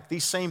fanatic.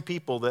 These same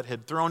people that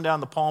had thrown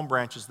down the palm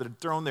branches, that had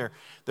thrown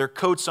their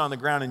coats on the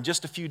ground, in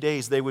just a few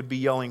days they would be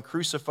yelling,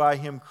 crucify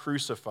him,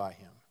 crucify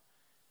him.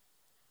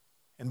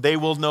 And they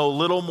will know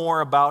little more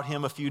about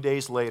him a few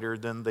days later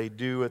than they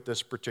do at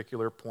this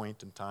particular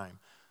point in time.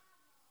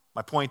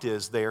 My point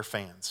is, they are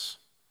fans.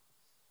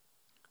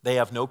 They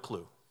have no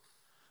clue.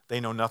 They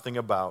know nothing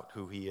about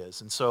who he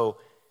is. And so,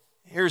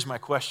 here's my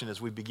question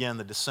as we begin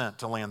the descent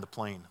to land the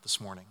plane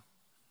this morning.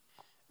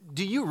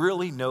 Do you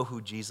really know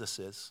who Jesus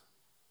is?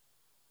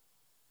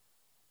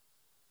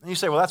 And you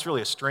say, well, that's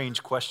really a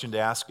strange question to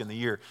ask in the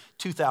year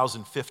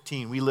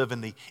 2015. We live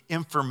in the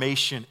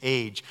information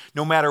age.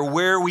 No matter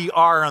where we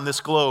are on this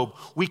globe,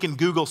 we can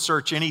Google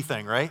search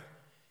anything, right?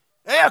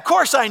 Yeah, of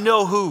course I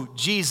know who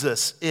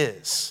Jesus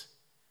is.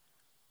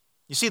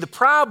 You see, the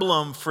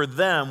problem for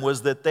them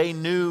was that they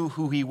knew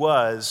who he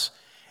was,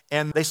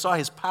 and they saw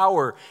his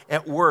power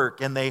at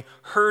work, and they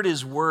heard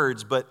his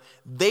words, but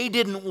they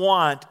didn't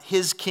want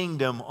his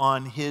kingdom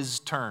on his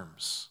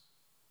terms.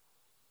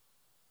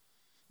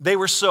 They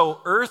were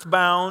so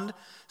earthbound,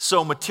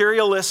 so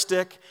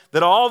materialistic,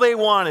 that all they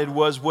wanted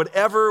was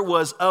whatever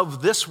was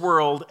of this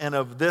world and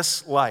of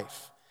this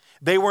life.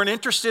 They weren't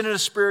interested in a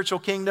spiritual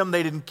kingdom.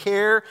 They didn't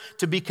care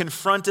to be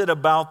confronted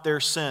about their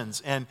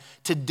sins. And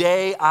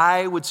today,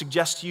 I would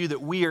suggest to you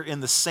that we are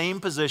in the same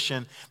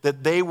position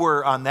that they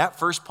were on that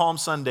first Palm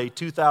Sunday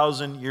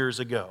 2,000 years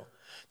ago.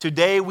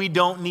 Today, we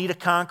don't need a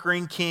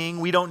conquering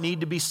king. We don't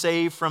need to be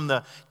saved from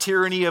the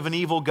tyranny of an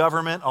evil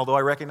government, although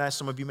I recognize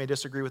some of you may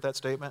disagree with that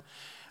statement.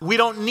 We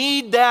don't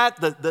need that.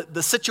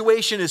 The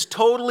situation is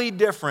totally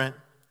different.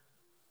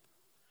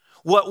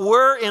 What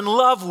we're in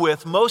love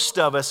with, most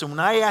of us, and when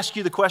I ask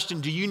you the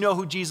question, do you know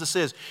who Jesus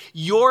is?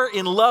 You're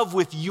in love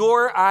with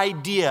your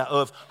idea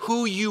of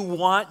who you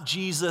want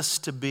Jesus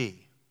to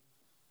be.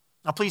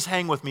 Now, please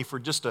hang with me for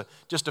just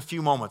a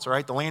few moments, all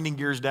right? The landing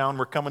gear's down.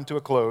 We're coming to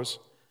a close.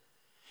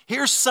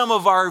 Here's some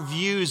of our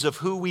views of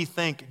who we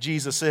think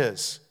Jesus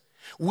is.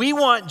 We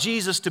want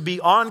Jesus to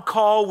be on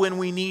call when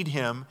we need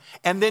him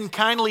and then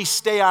kindly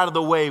stay out of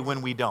the way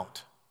when we don't.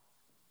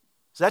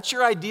 Does that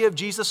your idea of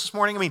Jesus this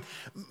morning? I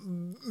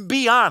mean,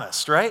 be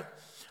honest, right?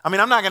 I mean,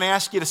 I'm not going to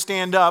ask you to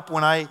stand up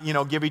when I,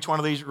 give each one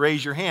of these,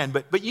 raise your hand,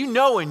 but you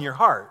know in your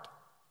heart.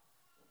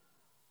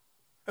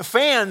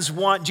 Fans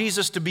want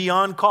Jesus to be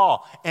on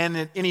call, and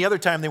at any other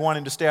time they want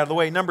him to stay out of the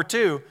way. Number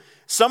two,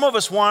 some of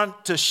us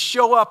want to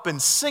show up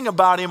and sing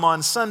about him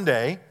on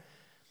Sunday,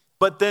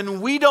 but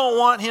then we don't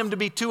want him to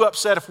be too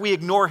upset if we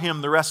ignore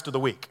him the rest of the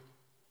week.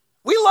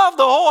 We love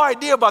the whole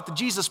idea about the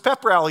Jesus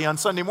pep rally on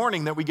Sunday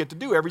morning that we get to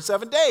do every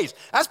 7 days.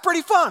 That's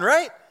pretty fun,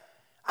 right?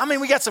 I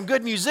mean, we got some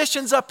good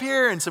musicians up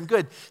here and some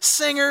good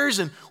singers,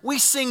 and we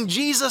sing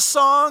Jesus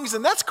songs,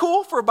 and that's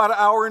cool for about an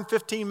hour and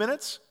 15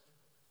 minutes.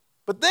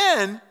 But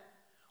then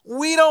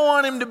we don't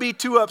want him to be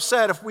too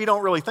upset if we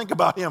don't really think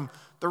about him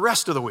the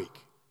rest of the week.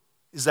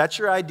 Is that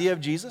your idea of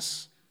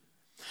Jesus?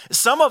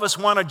 Some of us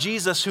want a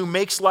Jesus who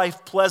makes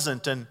life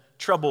pleasant and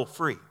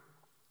trouble-free.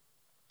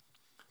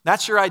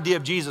 That's your idea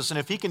of Jesus, and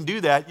if he can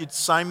do that, you'd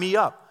sign me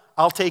up.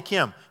 I'll take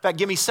him. In fact,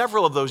 give me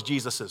several of those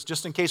Jesuses.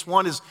 Just in case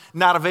one is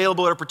not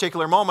available at a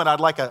particular moment, I'd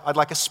like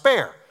a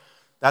spare.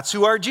 That's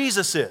who our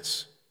Jesus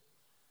is.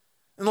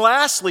 And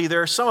lastly,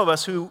 there are some of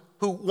us who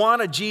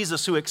want a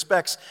Jesus who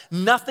expects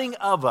nothing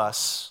of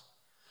us,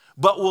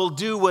 but will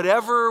do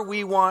whatever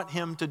we want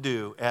him to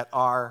do at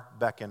our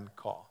beck and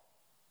call.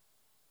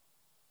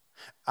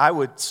 I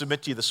would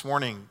submit to you this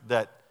morning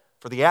that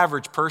for the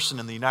average person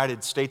in the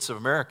United States of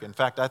America, in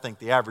fact, I think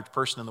the average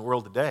person in the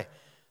world today,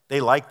 they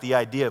like the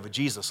idea of a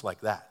Jesus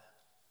like that.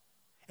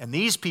 And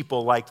these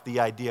people liked the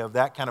idea of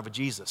that kind of a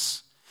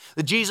Jesus.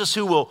 The Jesus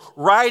who will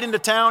ride into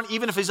town,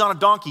 even if he's on a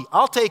donkey.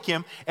 I'll take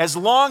him as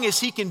long as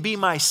he can be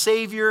my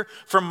Savior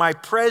from my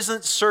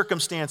present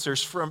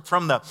circumstances,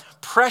 from the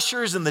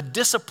pressures and the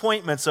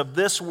disappointments of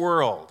this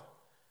world.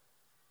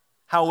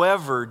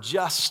 However,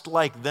 just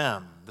like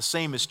them, the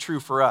same is true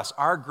for us.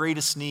 Our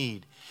greatest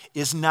need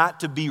is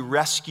not to be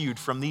rescued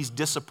from these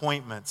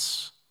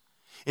disappointments.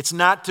 It's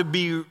not to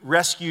be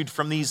rescued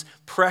from these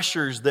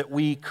pressures that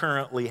we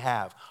currently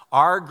have.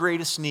 Our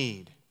greatest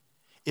need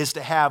is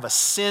to have a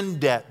sin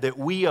debt that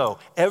we owe.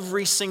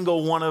 Every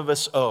single one of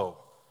us owe.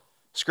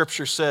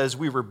 Scripture says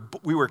we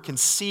were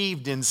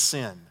conceived in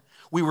sin.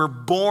 We were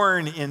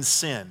born in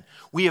sin.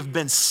 We have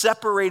been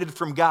separated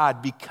from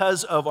God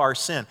because of our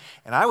sin.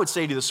 And I would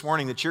say to you this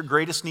morning that your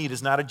greatest need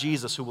is not a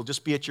Jesus who will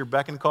just be at your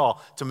beck and call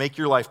to make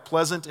your life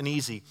pleasant and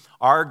easy.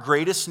 Our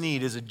greatest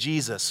need is a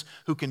Jesus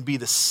who can be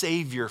the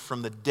Savior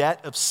from the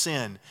debt of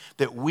sin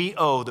that we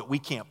owe, that we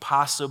can't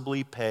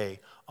possibly pay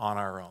on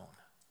our own.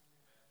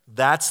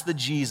 That's the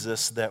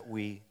Jesus that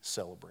we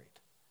celebrate.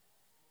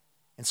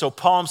 And so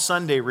Palm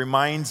Sunday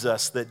reminds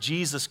us that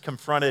Jesus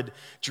confronted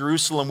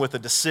Jerusalem with a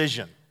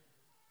decision.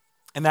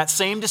 And that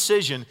same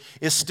decision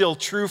is still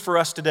true for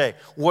us today.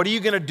 What are you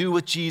going to do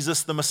with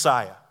Jesus the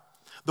Messiah?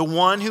 The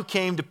one who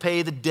came to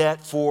pay the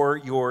debt for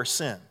your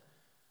sin.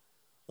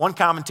 One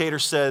commentator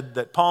said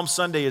that Palm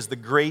Sunday is the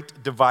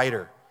great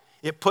divider.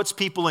 It puts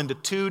people into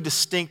two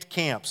distinct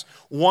camps.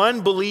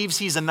 One believes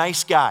he's a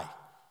nice guy.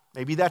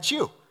 Maybe that's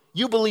you.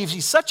 You believe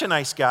he's such a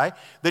nice guy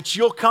that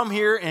you'll come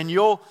here and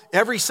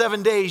every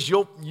 7 days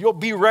you'll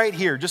be right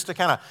here just to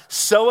kind of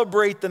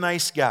celebrate the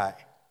nice guy.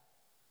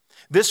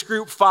 This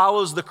group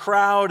follows the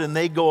crowd and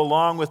they go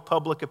along with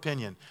public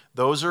opinion.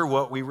 Those are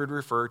what we would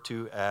refer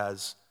to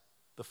as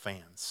the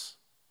fans.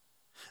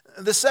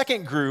 The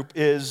second group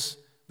is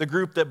the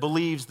group that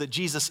believes that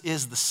Jesus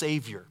is the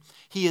Savior.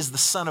 He is the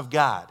Son of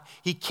God.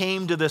 He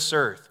came to this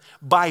earth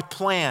by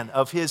plan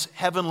of his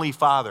heavenly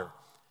Father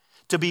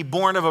to be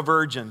born of a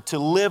virgin, to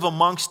live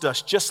amongst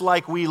us just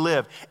like we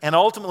live, and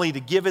ultimately to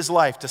give his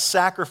life, to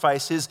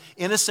sacrifice his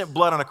innocent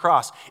blood on a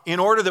cross in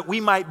order that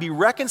we might be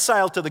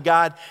reconciled to the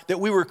God that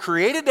we were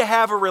created to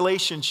have a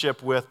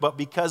relationship with, but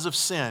because of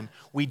sin,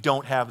 we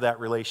don't have that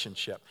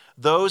relationship.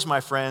 Those,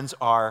 my friends,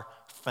 are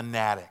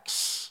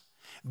fanatics.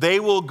 They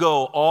will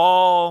go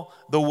all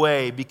the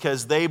way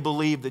because they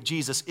believe that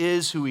Jesus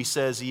is who he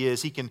says he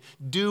is. He can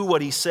do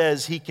what he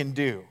says he can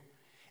do.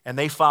 And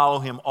they follow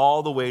him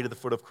all the way to the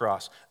foot of the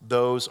cross.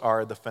 Those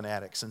are the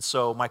fanatics. And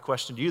so my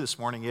question to you this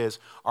morning is,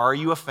 are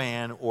you a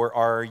fan or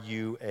are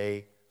you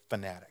a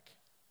fanatic?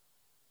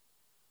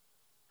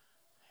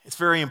 It's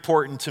very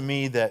important to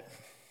me that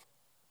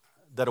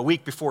a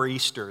week before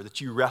Easter that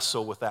you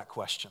wrestle with that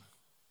question.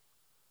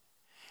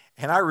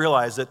 And I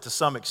realize that to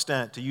some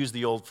extent, to use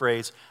the old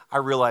phrase, I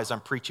realize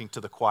I'm preaching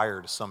to the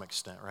choir to some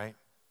extent, right?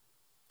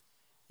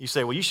 You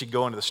say, well, you should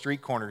go into the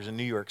street corners in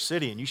New York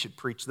City and you should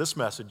preach this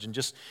message and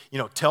just,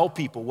 tell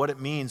people what it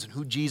means and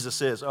who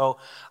Jesus is. Oh,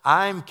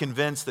 I'm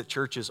convinced that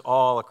churches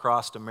all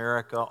across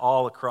America,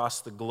 all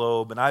across the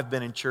globe, and I've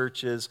been in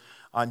churches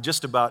on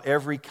just about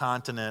every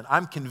continent.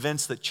 I'm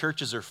convinced that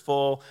churches are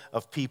full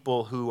of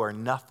people who are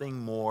nothing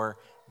more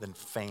than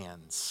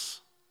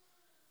fans.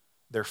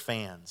 They're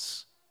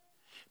fans.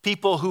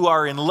 People who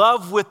are in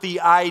love with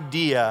the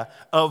idea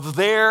of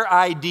their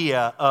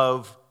idea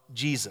of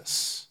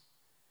Jesus.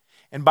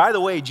 And by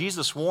the way,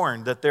 Jesus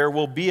warned that there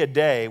will be a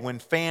day when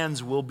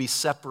fans will be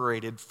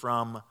separated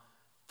from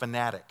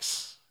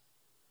fanatics.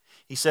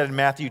 He said in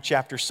Matthew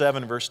chapter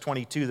 7, verse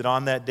 22, that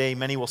on that day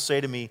many will say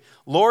to me,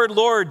 Lord,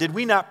 Lord, did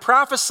we not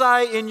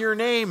prophesy in your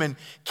name and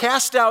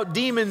cast out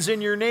demons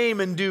in your name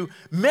and do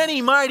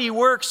many mighty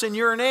works in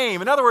your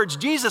name? In other words,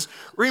 Jesus,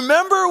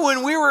 remember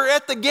when we were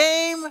at the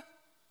game?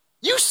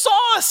 You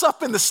saw us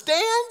up in the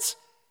stands.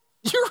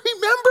 You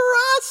remember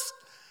us?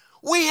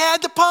 We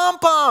had the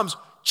pom-poms.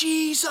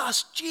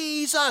 Jesus,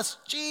 Jesus,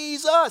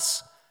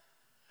 Jesus.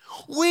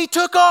 We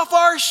took off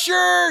our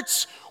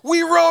shirts.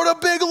 We wrote a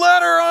big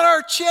letter on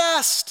our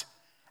chest.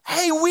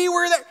 Hey, we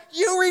were there.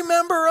 You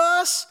remember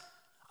us?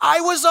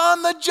 I was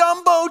on the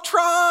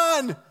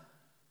Jumbotron.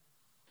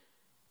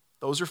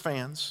 Those are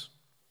fans.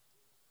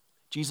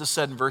 Jesus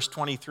said in verse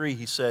 23,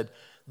 he said,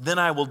 then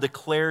I will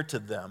declare to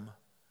them,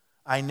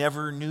 I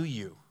never knew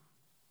you.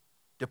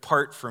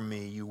 Depart from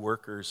me, you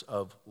workers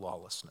of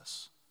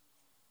lawlessness.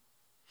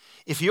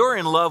 If you're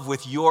in love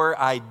with your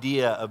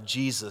idea of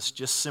Jesus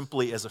just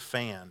simply as a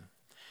fan,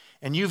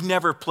 and you've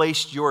never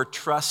placed your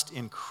trust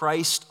in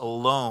Christ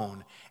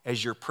alone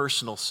as your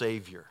personal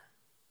Savior,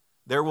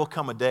 there will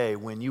come a day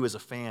when you as a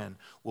fan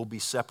will be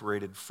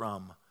separated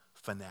from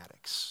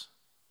fanatics.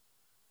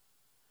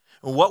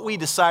 And what we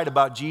decide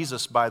about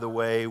Jesus, by the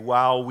way,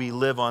 while we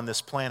live on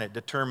this planet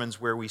determines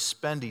where we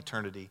spend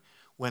eternity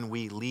when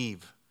we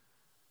leave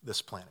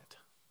this planet.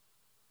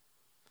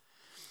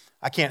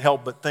 I can't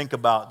help but think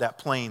about that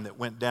plane that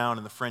went down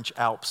in the French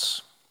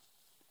Alps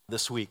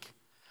this week.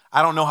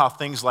 I don't know how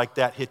things like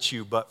that hit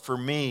you, but for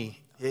me,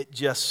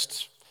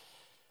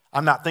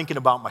 I'm not thinking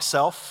about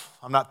myself.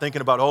 I'm not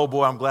thinking about, oh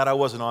boy, I'm glad I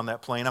wasn't on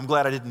that plane. I'm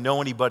glad I didn't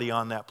know anybody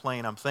on that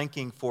plane. I'm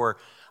thinking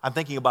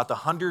about the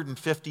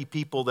 150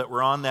 people that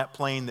were on that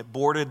plane, that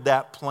boarded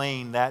that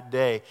plane that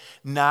day,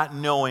 not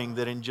knowing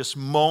that in just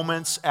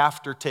moments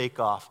after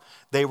takeoff,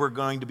 they were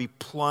going to be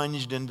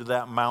plunged into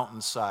that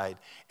mountainside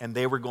and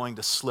they were going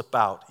to slip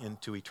out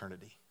into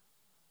eternity.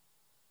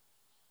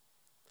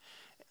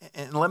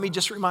 And let me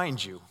just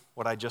remind you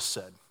what I just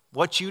said.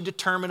 What you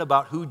determine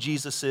about who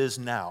Jesus is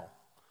now,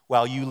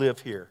 while you live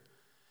here,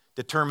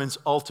 determines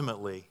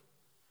ultimately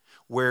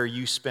where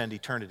you spend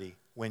eternity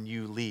when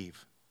you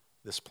leave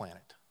this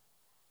planet.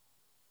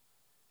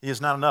 It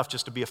is not enough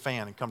just to be a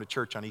fan and come to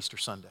church on Easter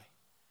Sunday.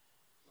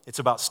 It's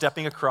about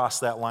stepping across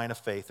that line of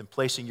faith and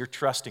placing your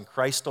trust in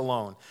Christ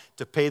alone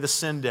to pay the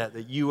sin debt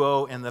that you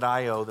owe and that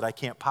I owe that I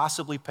can't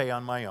possibly pay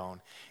on my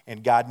own.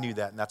 And God knew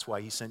that, and that's why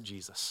he sent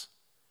Jesus,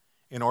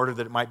 in order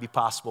that it might be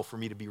possible for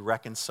me to be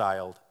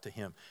reconciled to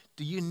him.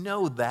 Do you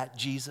know that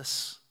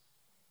Jesus?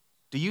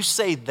 Do you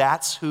say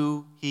that's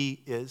who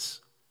he is?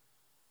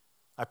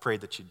 I pray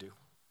that you do.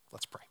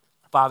 Let's pray.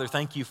 Father,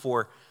 thank you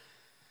for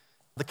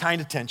the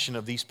kind attention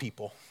of these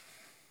people.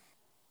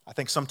 I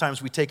think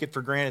sometimes we take it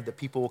for granted that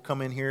people will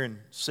come in here and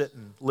sit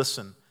and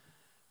listen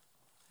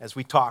as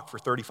we talk for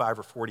 35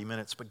 or 40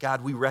 minutes. But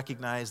God, we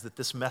recognize that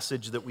this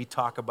message that we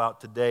talk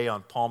about today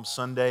on Palm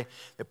Sunday,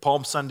 that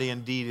Palm Sunday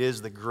indeed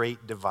is the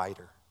great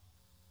divider.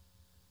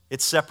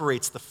 It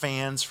separates the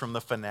fans from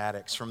the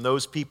fanatics, from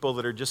those people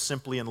that are just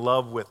simply in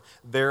love with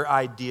their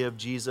idea of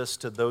Jesus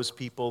to those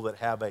people that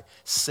have a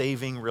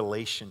saving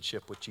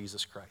relationship with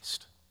Jesus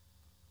Christ.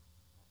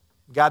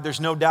 God, there's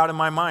no doubt in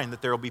my mind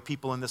that there will be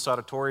people in this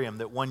auditorium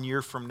that 1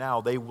 year from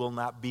now, they will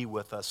not be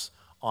with us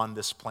on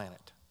this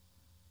planet.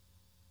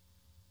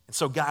 And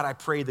so, God, I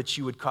pray that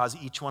you would cause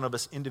each one of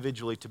us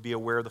individually to be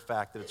aware of the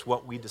fact that it's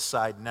what we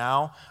decide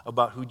now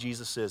about who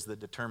Jesus is that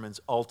determines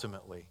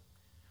ultimately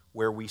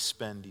where we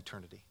spend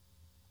eternity.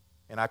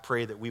 And I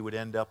pray that we would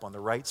end up on the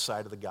right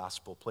side of the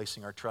gospel,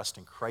 placing our trust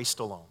in Christ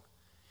alone,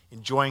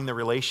 enjoying the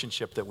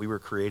relationship that we were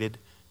created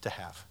to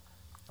have.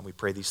 And we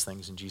pray these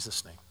things in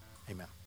Jesus' name. Amen.